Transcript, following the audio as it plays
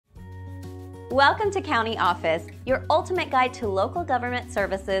Welcome to County Office, your ultimate guide to local government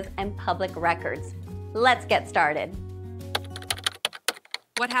services and public records. Let's get started.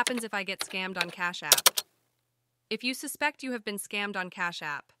 What happens if I get scammed on Cash App? If you suspect you have been scammed on Cash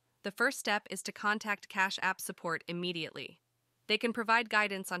App, the first step is to contact Cash App support immediately. They can provide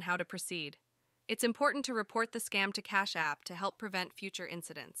guidance on how to proceed. It's important to report the scam to Cash App to help prevent future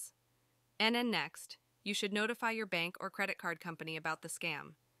incidents. Next, you should notify your bank or credit card company about the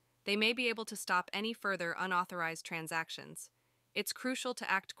scam. They may be able to stop any further unauthorized transactions. It's crucial to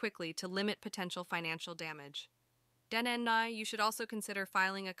act quickly to limit potential financial damage. You should also consider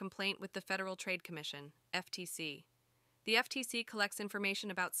filing a complaint with the Federal Trade Commission, FTC. The FTC collects information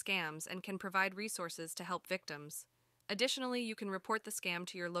about scams and can provide resources to help victims. Additionally, you can report the scam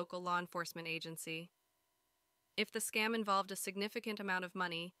to your local law enforcement agency. If the scam involved a significant amount of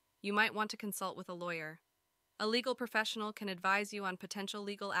money, you might want to consult with a lawyer. A legal professional can advise you on potential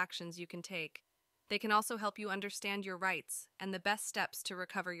legal actions you can take. They can also help you understand your rights and the best steps to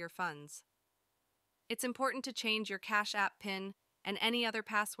recover your funds. It's important to change your Cash App PIN and any other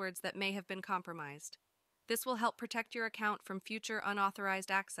passwords that may have been compromised. This will help protect your account from future unauthorized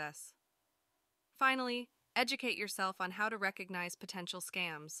access. Finally, educate yourself on how to recognize potential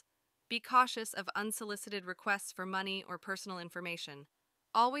scams. Be cautious of unsolicited requests for money or personal information.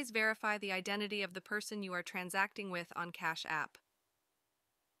 Always verify the identity of the person you are transacting with on Cash App.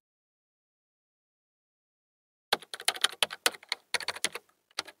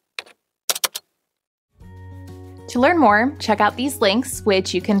 To learn more, check out these links,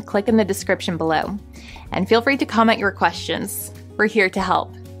 which you can click in the description below. And feel free to comment your questions. We're here to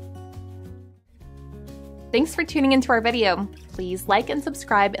help. Thanks for tuning into our video. Please like and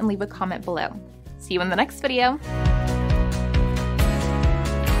subscribe and leave a comment below. See you in the next video.